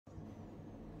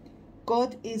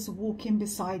God is walking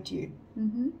beside you.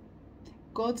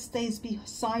 God stays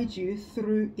beside you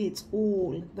through it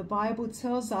all. The Bible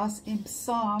tells us in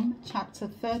Psalm chapter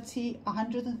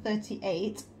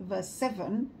 138 verse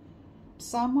 7,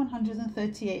 Psalm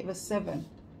 138 verse 7,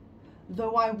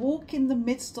 though I walk in the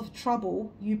midst of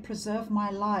trouble, you preserve my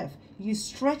life. You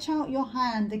stretch out your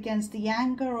hand against the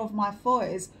anger of my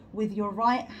foes. With your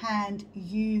right hand,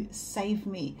 you save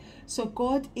me. So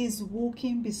God is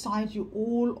walking beside you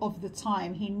all of the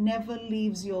time. He never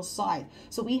leaves your side.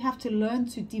 So we have to learn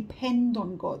to depend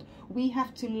on God. We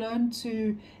have to learn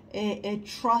to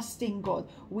trust in God.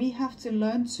 We have to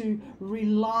learn to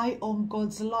rely on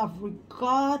God's love,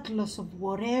 regardless of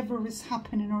whatever is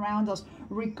happening around us,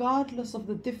 regardless of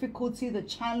the difficulty, the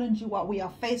challenge what we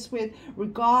are faced with,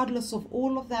 regardless of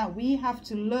all of that. We have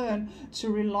to learn to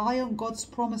rely on God's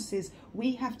promises.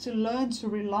 We have to learn to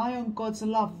rely on God's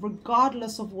love,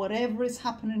 regardless of whatever is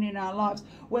happening in our lives,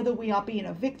 whether we are being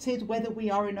evicted, whether we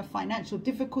are in a financial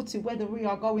difficulty, whether we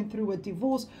are going through a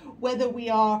divorce, whether we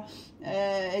are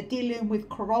dealing with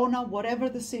corona, whatever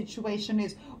the situation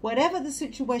is. Whatever the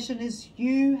situation is,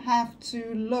 you have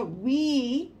to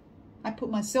learn. I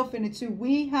put myself in it too.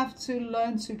 We have to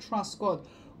learn to trust God.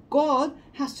 God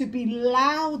has to be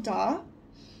louder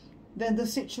than the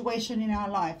situation in our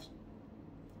lives.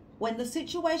 When the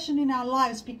situation in our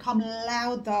lives become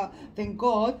louder than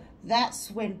God, that's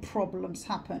when problems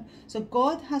happen. So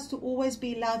God has to always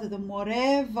be louder than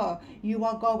whatever you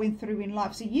are going through in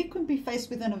life. So you can be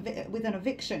faced with an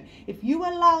eviction. If you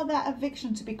allow that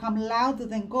eviction to become louder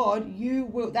than God,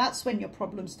 that's when your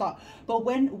problems start. But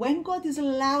when God is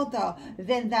louder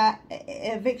than that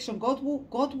eviction, God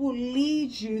will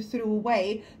lead you through a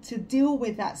way to deal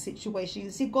with that situation. You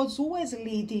see, God's always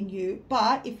leading you,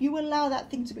 but if you allow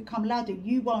that thing to become louder,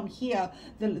 you won't hear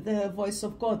the voice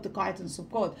of God, the guidance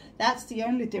of God. That's the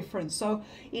only difference. So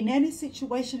in any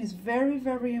situation, it's very,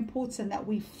 very important that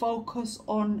we focus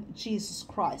on Jesus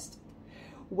Christ.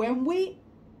 When we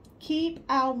keep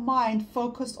our mind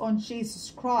focused on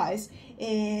Jesus Christ,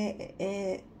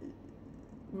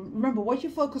 remember, what you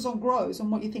focus on grows, and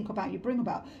what you think about you bring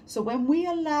about. So when we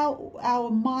allow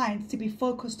our mind to be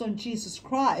focused on Jesus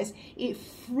Christ, it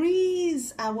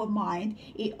frees our mind.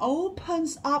 It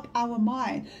opens up our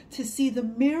mind to see the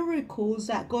miracles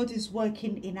that God is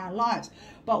working in our lives.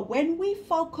 But when we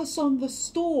focus on the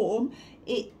storm,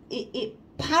 it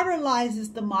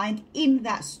paralyzes the mind in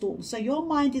that storm. So your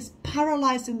mind is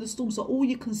paralyzed in the storm, so all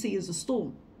you can see is a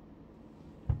storm.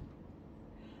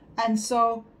 And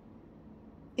so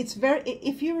it's very,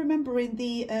 if you remember in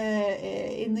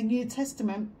the New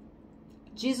Testament,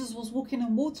 Jesus was walking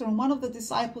on water, and one of the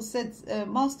disciples said,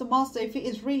 Master, if it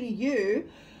is really you,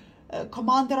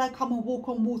 command that I come and walk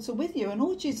on water with you. And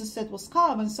all Jesus said was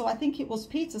come. And so I think it was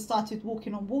Peter started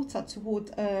walking on water toward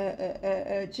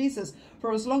Jesus.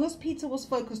 For as long as Peter was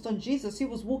focused on Jesus, he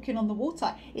was walking on the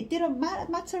water. It didn't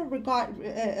matter regard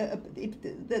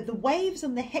the waves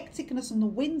and the hecticness and the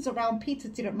winds around Peter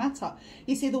didn't matter.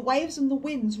 You see, the waves and the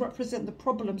winds represent the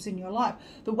problems in your life.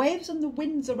 The waves and the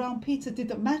winds around Peter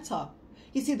didn't matter.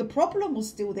 You see, the problem was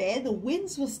still there, the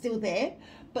winds were still there,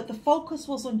 but the focus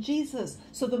was on Jesus.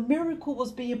 So the miracle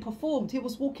was being performed. He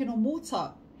was walking on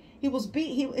water. He was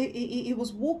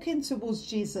walking towards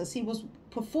Jesus. He was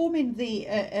performing the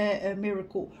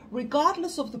miracle,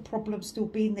 regardless of the problem still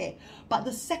being there. But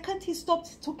the second he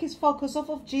stopped, took his focus off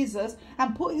of Jesus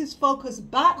and put his focus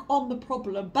back on the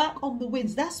problem, back on the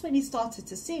winds, that's when he started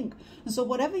to sink. And so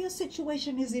whatever your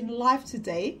situation is in life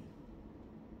today,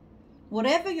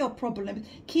 whatever your problem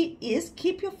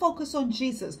keep your focus on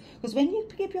Jesus. Because when you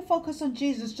keep your focus on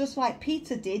Jesus, just like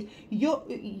Peter did,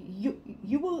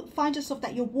 you will find yourself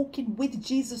that you're walking with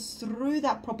Jesus through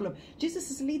that problem. Jesus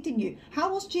is leading you.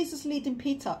 How was Jesus leading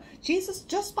Peter? Jesus,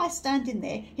 just by standing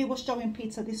there, he was showing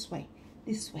Peter this way,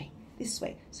 this way, this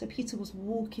way. So Peter was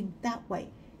walking that way.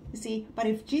 You see, but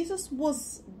if Jesus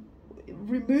was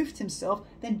removed himself,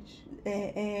 then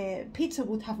Peter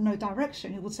would have no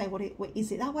direction. He would say, what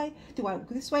is it that way? Do I walk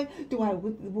this way? Do I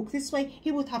walk this way?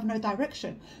 He would have no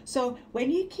direction. So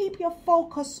when you keep your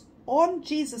focus on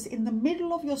Jesus in the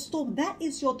middle of your storm, that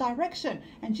is your direction.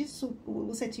 And Jesus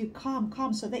will say to you,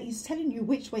 calm, so that he's telling you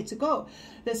which way to go.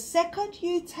 The second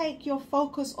you take your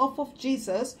focus off of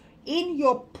Jesus, in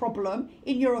your problem,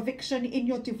 in your eviction, in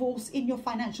your divorce, in your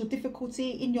financial difficulty,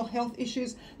 in your health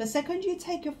issues, the second you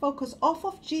take your focus off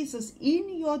of Jesus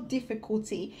in your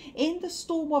difficulty, in the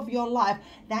storm of your life,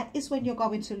 that is when you're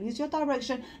going to lose your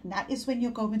direction. And that is when you're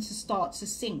going to start to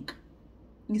sink.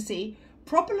 You see,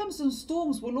 Problems and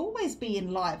storms will always be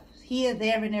in life, here,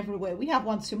 there, and everywhere. We have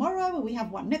one tomorrow, and we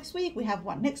have one next week, we have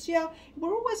one next year.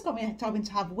 We're always going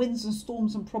to have winds and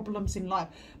storms and problems in life.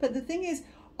 But the thing is,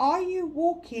 are you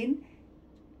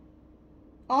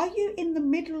in the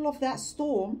middle of that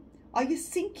storm? Are you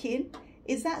sinking?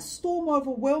 Is that storm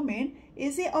overwhelming?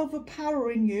 Is it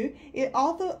overpowering you?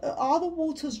 Are the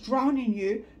waters drowning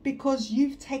you because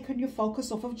you've taken your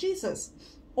focus off of Jesus?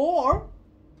 Or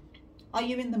are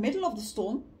you in the middle of the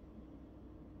storm,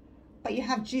 but you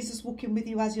have Jesus walking with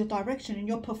you as your direction, and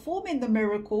you're performing the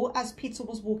miracle as Peter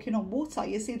was walking on water?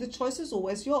 You see, the choice is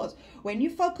always yours. When you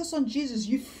focus on Jesus,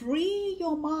 you free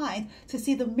your mind to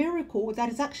see the miracle that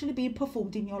is actually being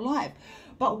performed in your life.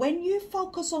 But when you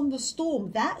focus on the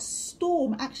storm, that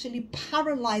storm actually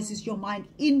paralyzes your mind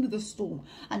in the storm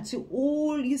until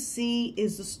all you see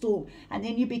is the storm. And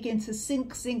then you begin to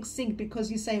sink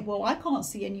because you say, well, I can't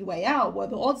see any way out. Well,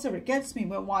 the odds are against me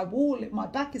when my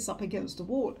back is up against the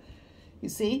wall. You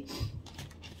see?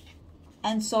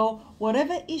 And so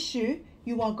whatever issue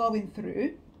you are going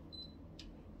through,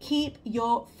 keep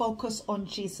your focus on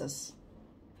Jesus.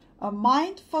 A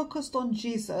mind focused on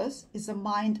Jesus is a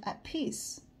mind at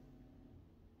peace.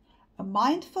 A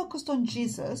mind focused on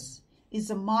Jesus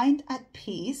is a mind at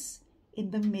peace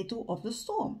in the middle of the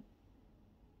storm.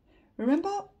 Remember,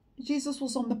 Jesus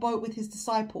was on the boat with his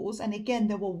disciples, and again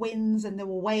there were winds and there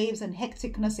were waves and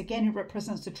hecticness. Again, it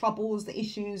represents the troubles, the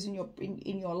issues in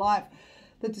your life.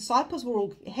 The disciples were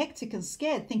all hectic and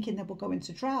scared, thinking they were going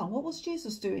to drown. What was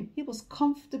Jesus doing? He was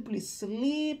comfortably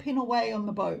sleeping away on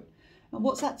the boat. And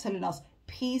what's that telling us?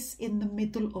 Peace in the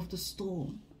middle of the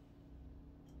storm.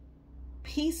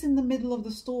 Peace in the middle of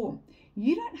the storm.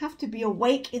 You don't have to be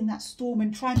awake in that storm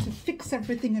and trying to fix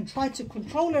everything and try to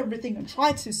control everything and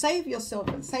try to save yourself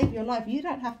and save your life. You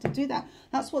don't have to do that.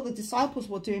 That's what the disciples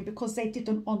were doing because they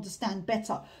didn't understand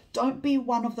better. Don't be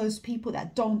one of those people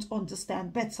that don't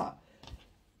understand better.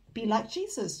 Be like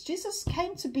Jesus. Jesus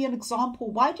came to be an example.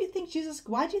 Why do you think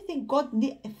God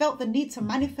felt the need to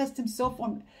manifest himself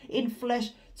in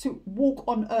flesh to walk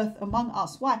on earth among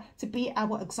us? Why? To be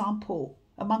our example,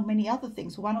 among many other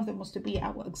things. One of them was to be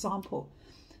our example.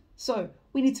 So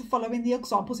we need to follow in the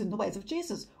examples in the ways of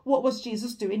Jesus. What was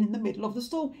Jesus doing in the middle of the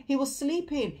storm? He was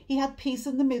sleeping. He had peace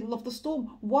in the middle of the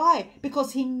storm. Why?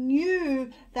 Because he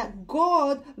knew that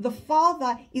God, the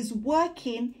Father, is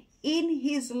working in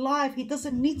his life. He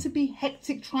doesn't need to be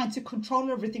hectic trying to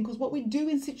control everything, because what we do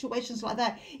in situations like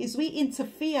that is we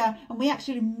interfere and we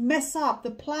actually mess up the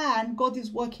plan God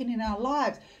is working in our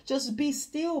lives. Just be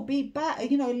still, be back,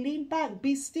 lean back,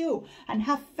 be still, and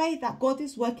have faith that God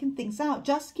is working things out.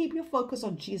 Just keep your focus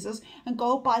on Jesus and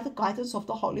go by the guidance of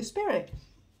the Holy Spirit.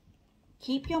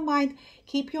 Keep your mind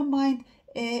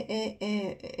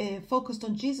focused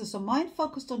on Jesus. A mind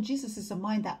focused on Jesus is a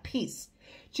mind at peace.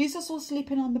 Jesus was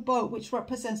sleeping on the boat, which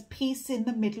represents peace in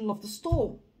the middle of the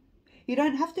storm. You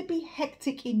don't have to be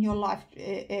hectic in your life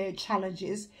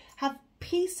challenges. Have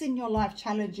peace in your life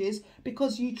challenges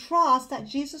because you trust that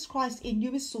Jesus Christ in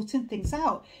you is sorting things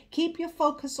out. Keep your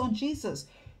focus on Jesus.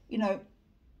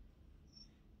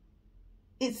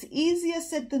 It's easier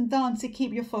said than done to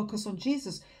keep your focus on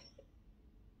Jesus.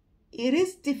 It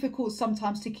is difficult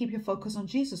sometimes to keep your focus on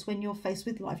Jesus when you're faced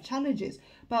with life challenges,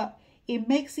 but it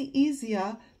makes it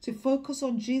easier to focus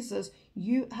on Jesus.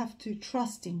 You have to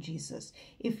trust in Jesus.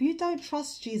 If you don't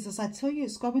trust Jesus, I tell you,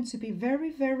 it's going to be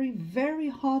very, very, very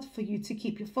hard for you to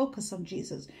keep your focus on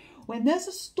Jesus. When there's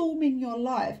a storm in your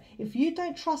life, if you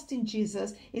don't trust in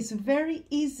Jesus, it's very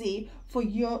easy for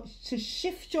you to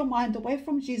shift your mind away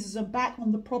from Jesus and back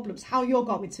on the problems, how you're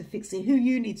going to fix it, who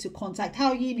you need to contact,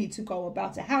 how you need to go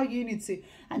about it, how you need to,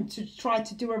 and to try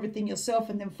to do everything yourself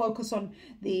and then focus on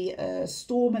the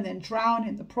storm and then drown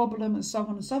in the problem and so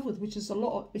on and so forth, which is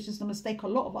the mistake a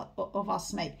lot of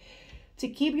us make. To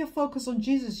keep your focus on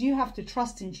Jesus, you have to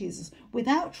trust in Jesus.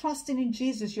 Without trusting in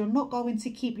Jesus, you're not going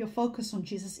to keep your focus on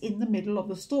Jesus in the middle of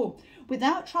the storm.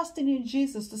 Without trusting in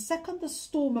Jesus, the second the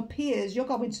storm appears, you're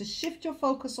going to shift your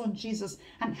focus on Jesus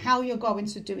and how you're going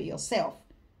to do it yourself.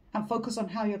 And focus on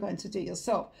how you're going to do it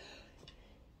yourself.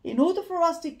 In order for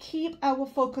us to keep our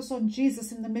focus on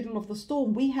Jesus in the middle of the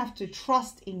storm, we have to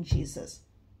trust in Jesus.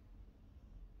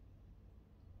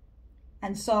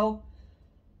 And so,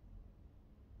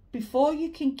 before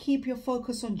you can keep your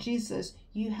focus on Jesus,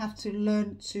 you have to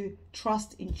learn to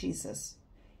trust in Jesus.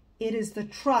 It is the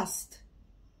trust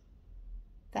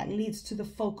that leads to the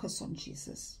focus on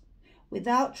Jesus.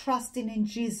 Without trusting in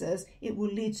Jesus, it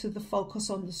will lead to the focus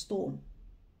on the storm.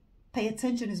 Pay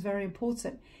attention, is very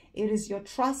important. It is your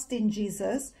trust in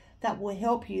Jesus that will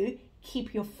help you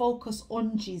keep your focus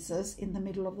on Jesus in the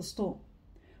middle of the storm.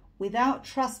 without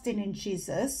trusting in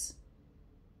Jesus,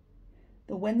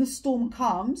 then when the storm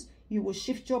comes, you will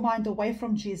shift your mind away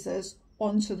from Jesus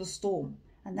onto the storm.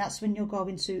 And that's when you're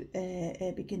going to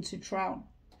begin to drown.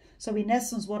 So in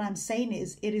essence, what I'm saying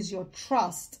is, it is your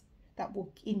trust that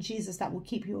will in Jesus that will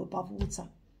keep you above water.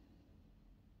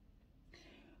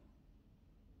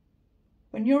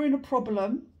 When you're in a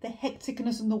problem, the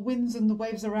hecticness and the winds and the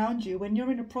waves around you, when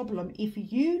you're in a problem, if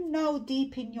you know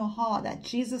deep in your heart that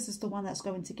Jesus is the one that's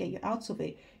going to get you out of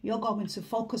it, you're going to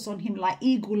focus on him like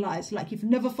eagle eyes, like you've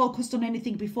never focused on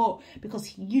anything before,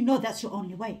 because you know that's your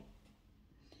only way.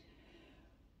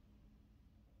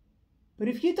 But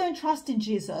if you don't trust in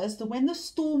Jesus, then when the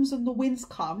storms and the winds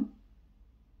come,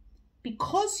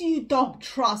 because you don't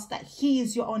trust that he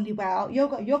is your only way out,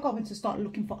 you're going to start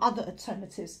looking for other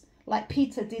alternatives. Like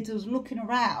Peter did, who was looking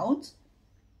around,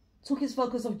 took his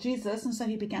focus off Jesus, and so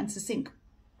he began to sink.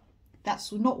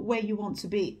 That's not where you want to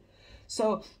be.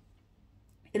 So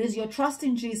it is your trust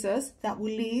in Jesus that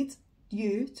will lead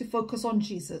you to focus on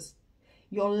Jesus.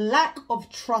 Your lack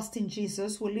of trust in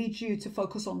Jesus will lead you to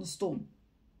focus on the storm.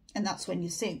 And that's when you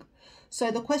sink. So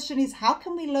the question is, how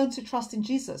can we learn to trust in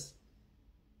Jesus?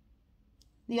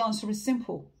 The answer is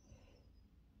simple.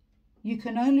 You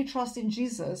can only trust in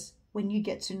Jesus when you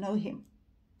get to know him.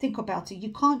 Think about it.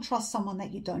 You can't trust someone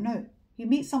that you don't know. You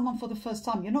meet someone for the first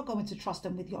time, you're not going to trust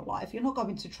them with your life. You're not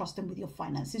going to trust them with your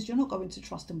finances. You're not going to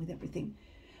trust them with everything.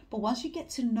 But once you get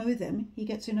to know them, you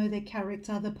get to know their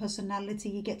character, their personality,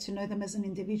 you get to know them as an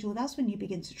individual. That's when you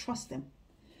begin to trust them.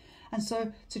 And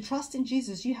so to trust in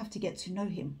Jesus, you have to get to know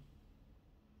him.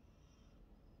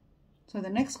 So the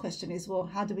next question is, well,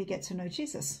 how do we get to know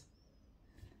Jesus?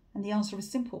 And the answer is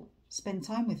simple. Spend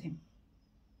time with him.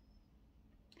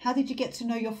 How did you get to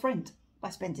know your friend? By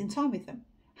spending time with them.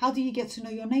 How do you get to know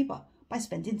your neighbor? By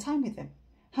spending time with them.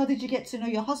 How did you get to know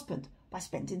your husband? By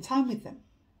spending time with them.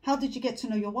 How did you get to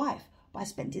know your wife? By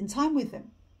spending time with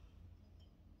them.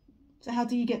 So how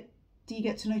do you get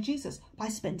to know Jesus? By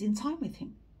spending time with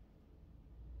him.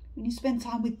 When you spend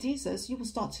time with Jesus, you will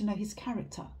start to know his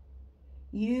character.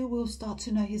 You will start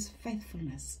to know his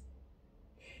faithfulness.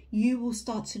 You will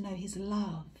start to know his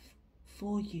love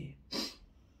for you.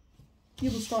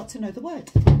 You will start to know the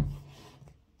word.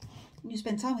 When you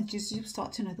spend time with Jesus, you will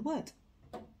start to know the word.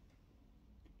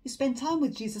 You spend time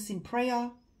with Jesus in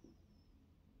prayer,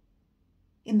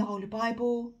 in the Holy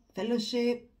Bible,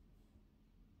 fellowship,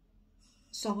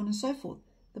 so on and so forth.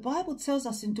 The Bible tells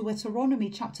us in Deuteronomy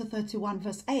chapter 31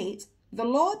 verse 8, the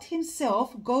Lord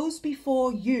himself goes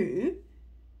before you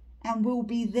and will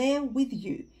be there with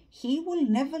you. He will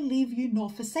never leave you nor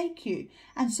forsake you.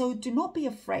 And so do not be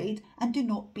afraid and do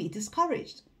not be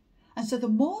discouraged. And so the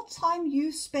more time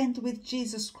you spend with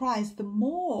Jesus Christ, the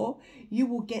more you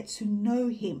will get to know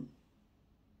him.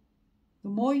 The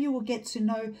more you will get to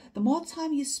know, the more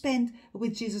time you spend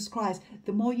with Jesus Christ,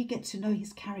 the more you get to know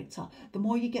his character, the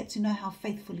more you get to know how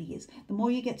faithful he is, the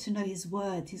more you get to know his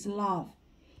word, his love.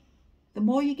 The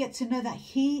more you get to know that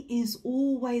he is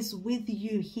always with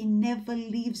you. He never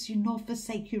leaves you nor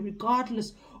forsake you,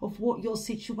 regardless of what your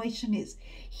situation is.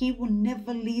 He will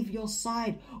never leave your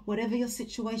side, whatever your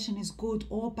situation is, good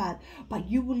or bad. But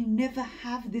you will never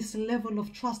have this level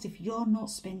of trust if you're not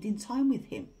spending time with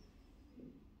him.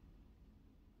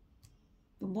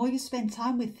 The more you spend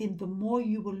time with him, the more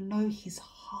you will know his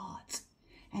heart.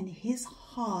 And his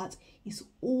heart is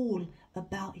all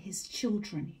about his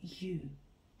children, you.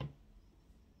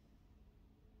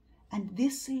 And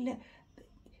this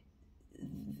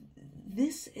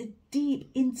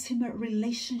deep, intimate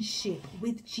relationship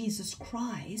with Jesus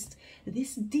Christ,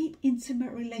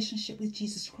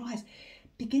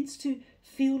 begins to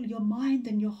fill your mind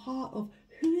and your heart of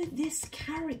who this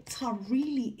character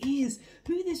really is,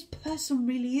 who this person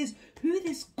really is, who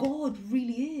this God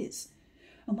really is.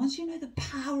 And once you know the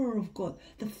power of God,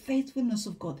 the faithfulness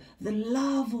of God, the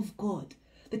love of God,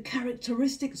 the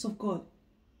characteristics of God,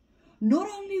 not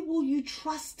only will you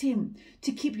trust him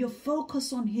to keep your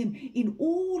focus on him in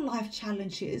all life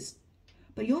challenges,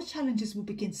 but your challenges will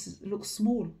begin to look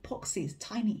small, poxy,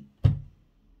 tiny,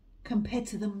 compared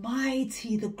to the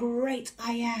mighty, the great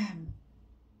I am.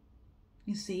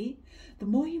 You see, the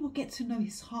more you will get to know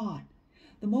his heart,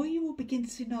 the more you will begin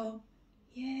to know,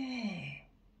 yeah,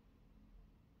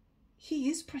 he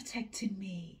is protecting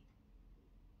me.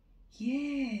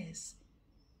 Yes,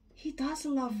 he does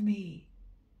love me.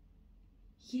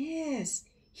 Yes,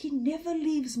 he never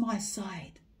leaves my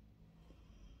side.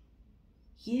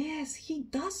 Yes, he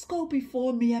does go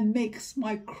before me and makes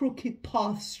my crooked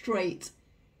path straight.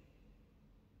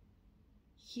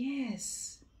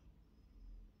 Yes,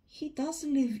 he does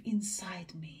live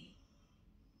inside me.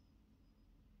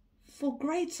 For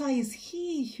greater is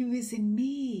he who is in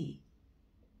me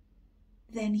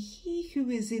than he who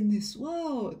is in this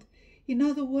world. In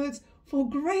other words, for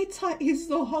greater is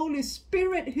the Holy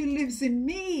Spirit who lives in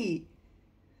me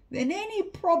than any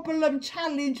problem,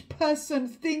 challenge, person,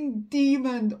 thing,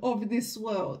 demon of this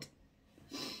world.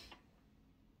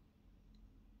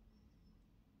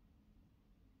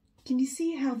 Can you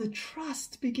see how the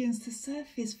trust begins to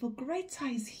surface? For greater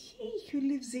is he who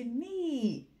lives in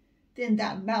me than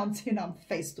that mountain I'm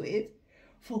faced with.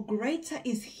 For greater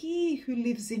is he who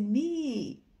lives in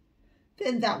me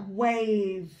than that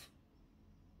wave,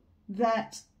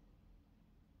 that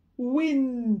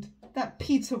wind that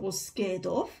Peter was scared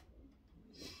of.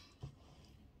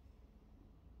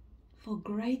 For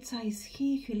greater is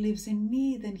he who lives in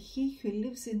me than he who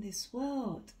lives in this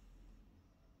world.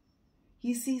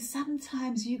 You see,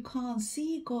 sometimes you can't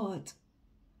see God,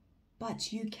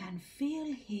 but you can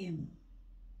feel him.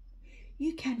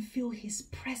 You can feel his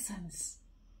presence.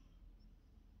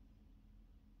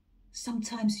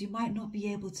 Sometimes you might not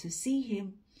be able to see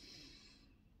him,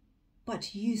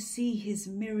 but you see his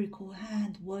miracle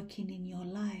hand working in your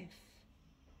life.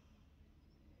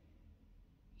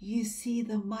 You see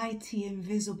the mighty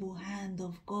invisible hand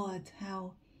of God,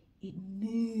 how it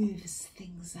moves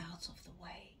things out of the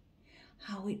way,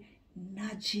 how it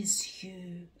nudges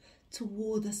you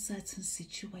toward a certain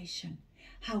situation,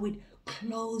 how it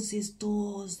closes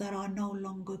doors that are no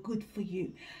longer good for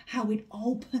you, how it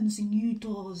opens new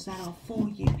doors that are for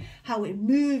you, how it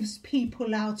moves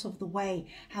people out of the way,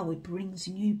 how it brings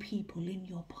new people in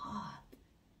your path.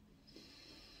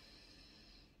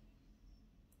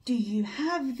 Do you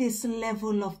have this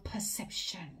level of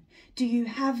perception? Do you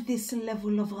have this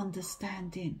level of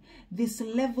understanding? This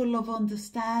level of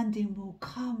understanding will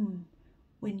come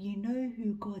when you know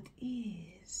who God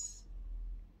is.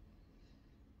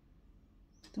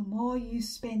 The more you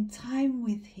spend time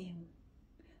with him,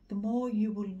 the more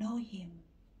you will know him.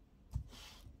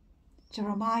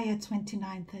 Jeremiah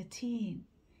 29:13.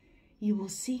 You will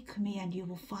seek me and you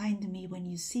will find me when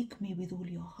you seek me with all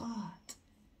your heart.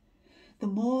 The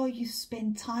more you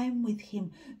spend time with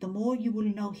him, the more you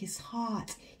will know his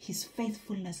heart, his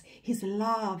faithfulness, his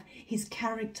love, his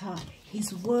character,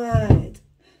 his word.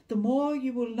 The more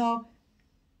you will know,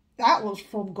 that was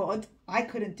from God. I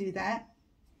couldn't do that.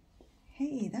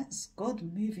 Hey, that's God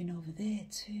moving over there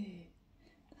too.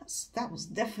 That was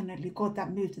definitely God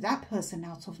that moved that person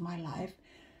out of my life.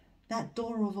 That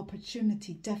door of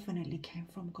opportunity definitely came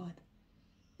from God.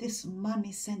 This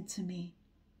money sent to me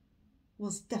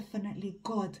was definitely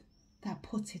God that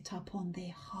put it upon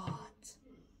their heart.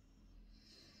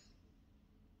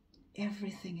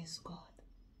 Everything is God.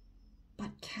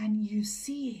 But can you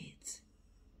see it?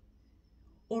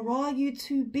 Or are you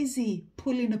too busy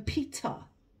pulling a Peter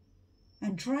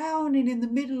and drowning in the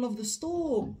middle of the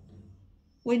storm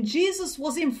when Jesus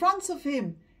was in front of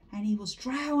him and he was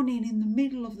drowning in the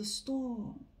middle of the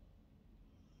storm?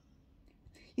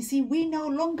 You see, we no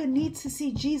longer need to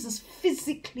see Jesus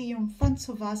physically in front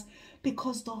of us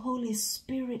because the Holy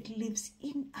Spirit lives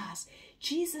in us.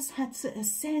 Jesus had to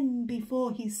ascend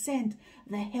before he sent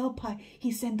the helper.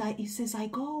 He says, I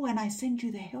go and I send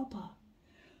you the helper.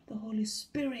 The Holy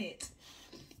Spirit,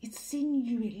 it's in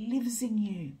you, it lives in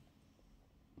you.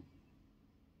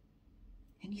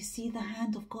 And you see the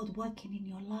hand of God working in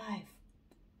your life.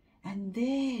 And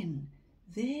then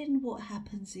what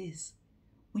happens is,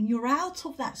 when you're out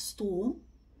of that storm,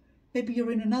 maybe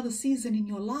you're in another season in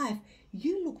your life,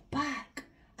 you look back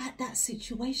at that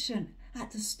situation,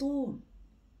 at the storm,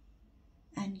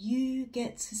 and you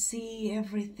get to see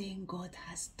everything God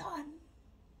has done.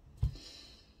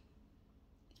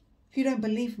 If you don't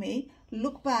believe me,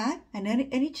 look back and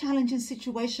any challenging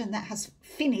situation that has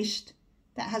finished,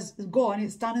 that has gone,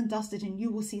 it's done and dusted, and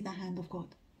you will see the hand of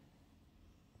God.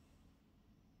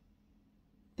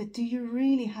 But do you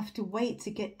really have to wait to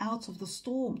get out of the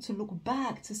storm to look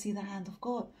back to see the hand of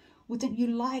God? Wouldn't you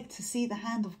like to see the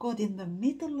hand of God in the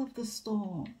middle of the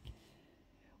storm?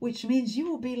 Which means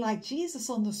you will be like Jesus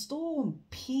on the storm,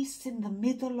 peace in the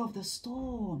middle of the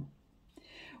storm.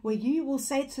 Where you will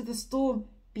say to the storm,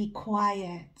 be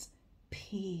quiet,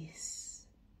 peace.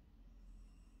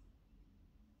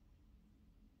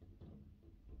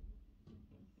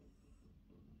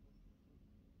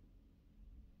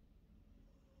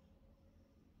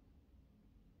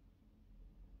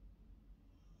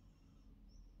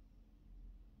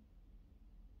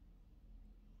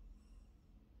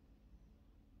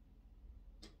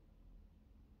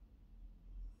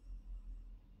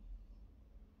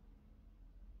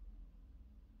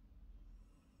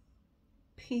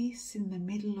 Peace in the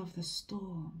middle of the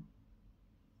storm.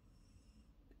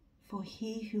 For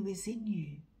he who is in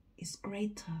you is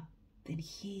greater than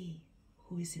he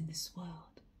who is in this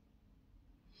world.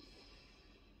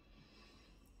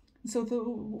 So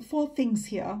the 4 things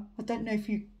here, I don't know if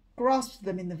you grasped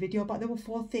them in the video, but there were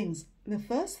 4 things. The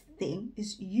first thing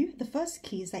is the first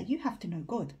key is that you have to know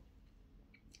God.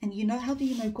 And you know, how do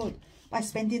you know God? By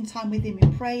spending time with him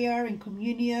in prayer, in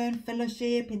communion,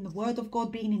 fellowship, in the word of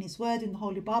God, being in his word, in the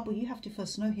Holy Bible. You have to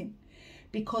first know him.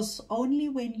 Because only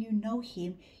when you know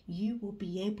him, you will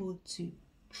be able to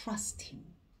trust him.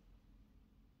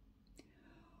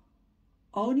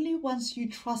 Only once you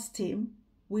trust him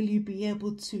will you be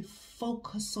able to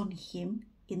focus on him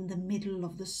in the middle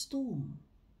of the storm.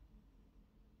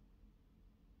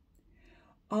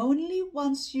 Only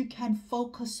once you can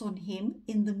focus on him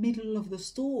in the middle of the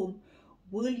storm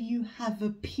will you have a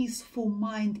peaceful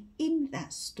mind in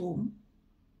that storm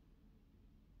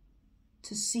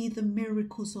to see the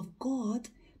miracles of God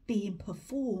being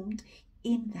performed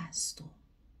in that storm.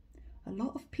 A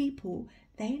lot of people,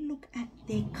 they look at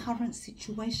their current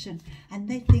situation and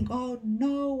they think, oh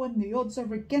no, and the odds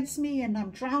are against me and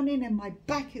I'm drowning and my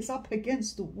back is up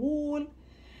against the wall.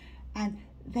 And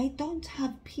they don't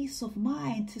have peace of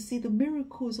mind to see the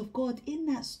miracles of God in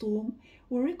that storm,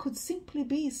 where it could simply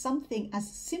be something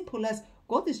as simple as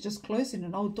God is just closing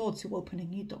an old door to open a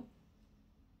new door.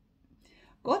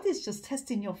 God is just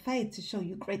testing your faith to show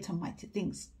you great and mighty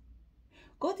things.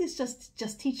 God is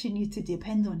just teaching you to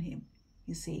depend on him,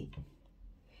 you see.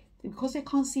 Because they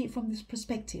can't see it from this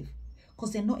perspective,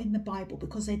 because they're not in the Bible,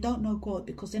 because they don't know God,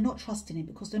 because they're not trusting him,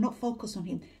 because they're not focused on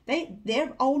him.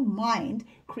 Their own mind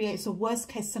creates a worst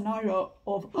case scenario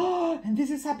of, oh, and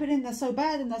this is happening, that's so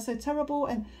bad and that's so terrible.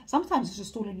 And sometimes it's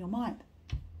just all in your mind.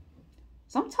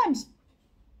 Sometimes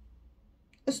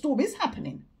a storm is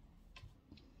happening.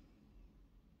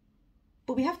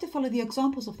 But we have to follow the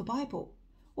examples of the Bible.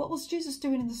 What was Jesus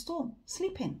doing in the storm?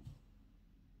 Sleeping.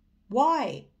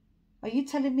 Why? Are you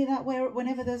telling me that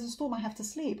whenever there's a storm I have to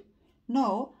sleep?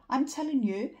 No, I'm telling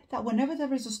you that whenever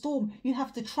there is a storm, you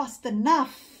have to trust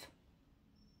enough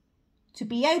to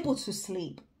be able to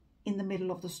sleep in the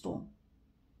middle of the storm.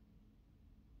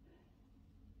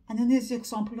 And then there's the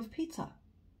example of Peter.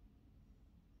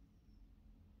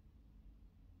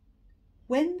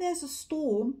 When there's a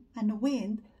storm and a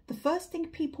wind, the first thing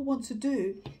people want to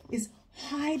do is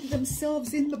hide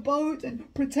themselves in the boat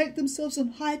and protect themselves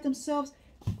and hide themselves.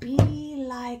 Be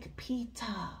like Peter.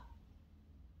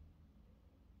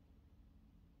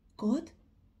 God,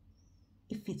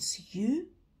 if it's you,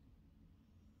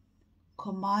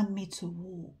 command me to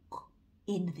walk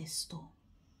in this storm.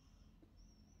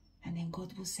 And then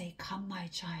God will say, come, my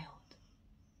child.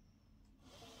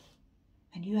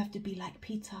 And you have to be like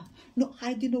Peter, not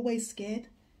hiding away scared.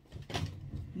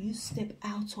 You step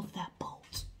out of that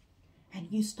boat and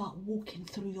you start walking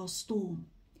through your storm.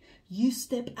 You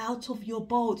step out of your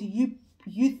boat.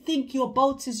 You think your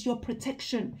boat is your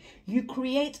protection. You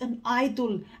create an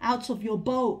idol out of your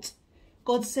boat.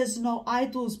 God says, no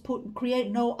idols,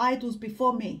 create no idols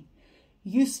before me.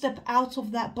 You step out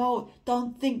of that boat.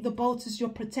 Don't think the boat is your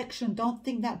protection. Don't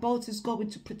think that boat is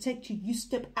going to protect you. You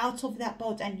step out of that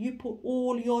boat and you put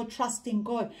all your trust in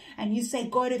God. And you say,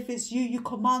 God, if it's you, you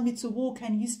command me to walk.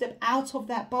 And you step out of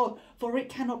that boat, for it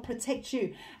cannot protect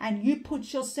you. And you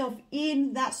put yourself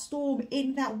in that storm,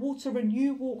 in that water, and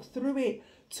you walk through it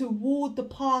toward the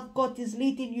path God is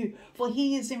leading you. For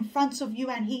he is in front of you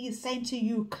and he is saying to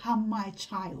you, come, my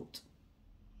child.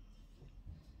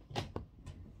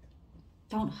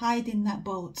 Don't hide in that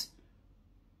boat.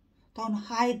 Don't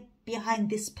hide behind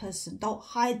this person. Don't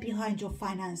hide behind your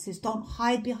finances. Don't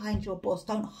hide behind your boss.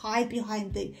 Don't hide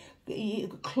behind the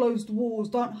closed walls.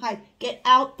 Don't hide. Get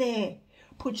out there.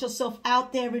 Put yourself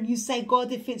out there and you say,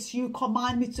 God, if it's you,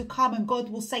 command me to come. And God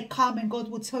will say, come. And God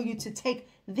will tell you to take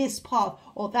this path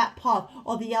or that path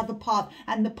or the other path.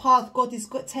 And the path God is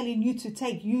telling you to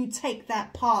take, you take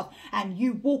that path and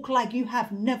you walk like you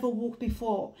have never walked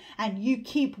before. And you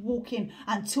keep walking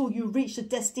until you reach the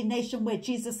destination where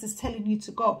Jesus is telling you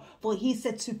to go. For he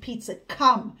said to Peter,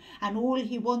 come. And all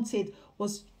he wanted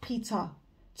was Peter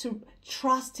to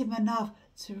trust him enough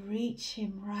to reach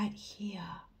him right here,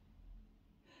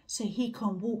 so he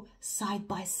can walk side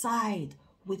by side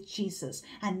with Jesus.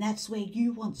 And that's where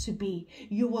you want to be.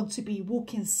 You want to be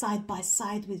walking side by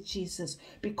side with Jesus,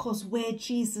 because where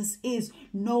Jesus is,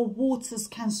 no waters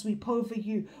can sweep over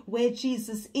you. Where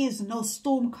Jesus is, no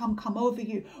storm can come over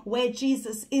you. Where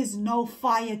Jesus is, no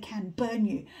fire can burn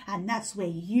you. And that's where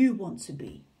you want to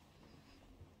be.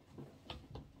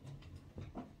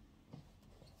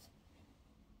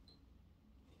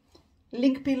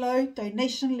 Link below,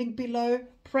 donation link below.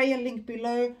 prayer link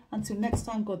below. Until next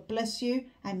time, God bless you,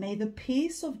 and may the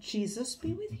peace of Jesus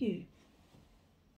be with you.